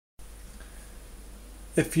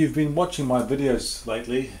If you've been watching my videos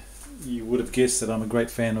lately, you would have guessed that I'm a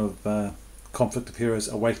great fan of Conflict of Heroes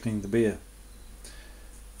Awakening the Bear.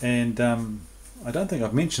 And I don't think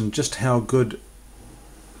I've mentioned just how good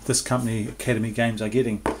this company, Academy Games, are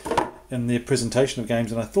getting in their presentation of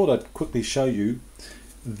games, and I thought I'd quickly show you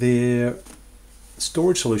their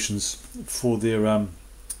storage solutions for their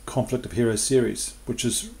Conflict of Heroes series, which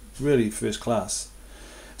is really first class.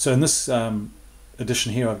 So in this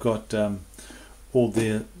edition here, I've got all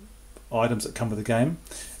the items that come with the game,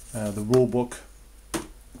 the rule book,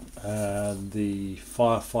 the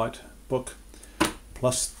firefight book,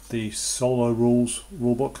 plus the solo rules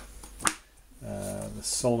rule book, the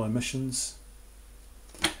solo missions,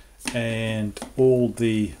 and all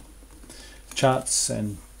the charts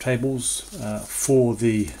and tables for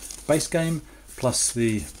the base game, plus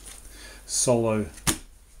the solo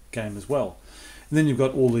game as well. And then you've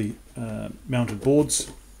got all the mounted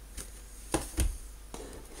boards,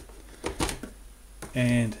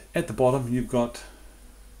 and at the bottom you've got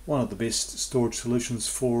one of the best storage solutions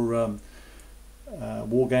for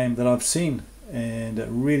war game that I've seen, and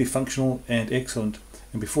really functional and excellent.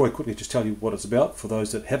 And before I quickly just tell you what it's about for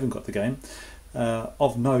those that haven't got the game,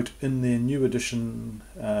 of note, in their new edition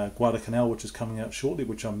Guadalcanal, which is coming out shortly,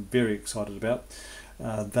 which I'm very excited about,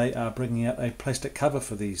 they are bringing out a plastic cover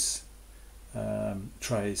for these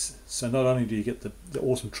trays. So not only do you get the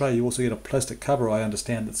awesome tray, you also get a plastic cover, I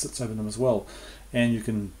understand, that sits over them as well, and you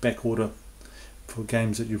can back order for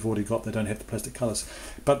games that you've already got that don't have the plastic colours.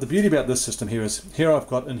 But the beauty about this system here is, here I've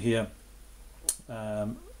got in here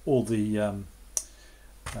all the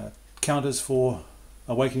counters for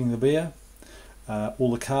Awakening the Bear,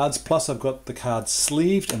 all the cards, plus I've got the cards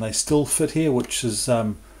sleeved and they still fit here, which is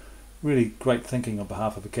really great thinking on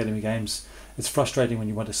behalf of Academy Games. It's frustrating when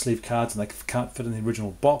you want to sleeve cards and they can't fit in the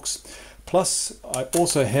original box. Plus I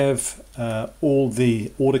also have all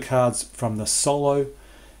the order cards from the solo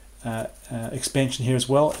expansion here as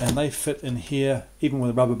well, and they fit in here even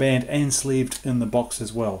with a rubber band and sleeved in the box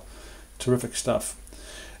as well. Terrific stuff.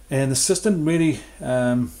 And the system really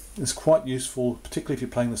is quite useful, particularly if you're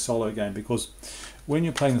playing the solo game, because when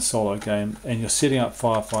you're playing the solo game and you're setting up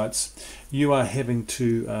firefights, you are having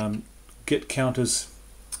to get counters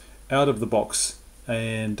out of the box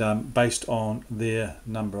and based on their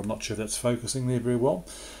number. I'm not sure if that's focusing there very well.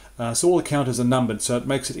 So all the counters are numbered, so it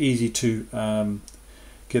makes it easy to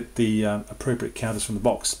get the appropriate counters from the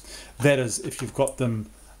box. That is, if you've got them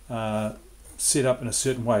set up in a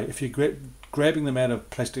certain way. If you're grabbing them out of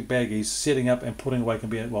plastic baggies, setting up and putting away can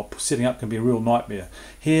be setting up can be a real nightmare.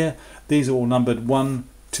 Here, these are all numbered 1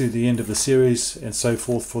 to the end of the series and so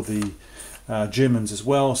forth for the Germans as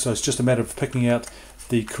well. So it's just a matter of picking out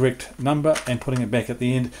the correct number and putting it back at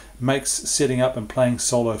the end. Makes setting up and playing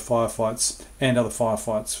solo firefights and other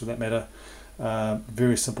firefights for that matter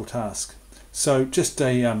very simple task. So just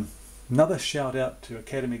another shout out to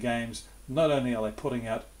Academy Games. Not only are they putting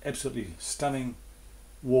out absolutely stunning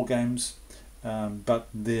war games, but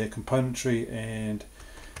their componentry and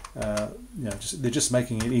they're just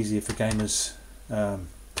making it easier for gamers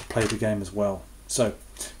to play the game as well. So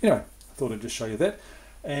anyway, I thought I'd just show you that,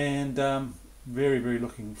 and very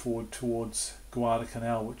looking forward towards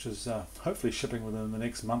Guadalcanal, which is hopefully shipping within the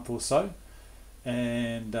next month or so,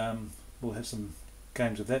 and we'll have some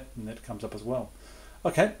games of that, and that comes up as well.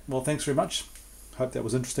 Okay, well, thanks very much. Hope that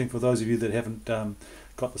was interesting for those of you that haven't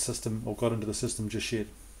got the system or got into the system just yet.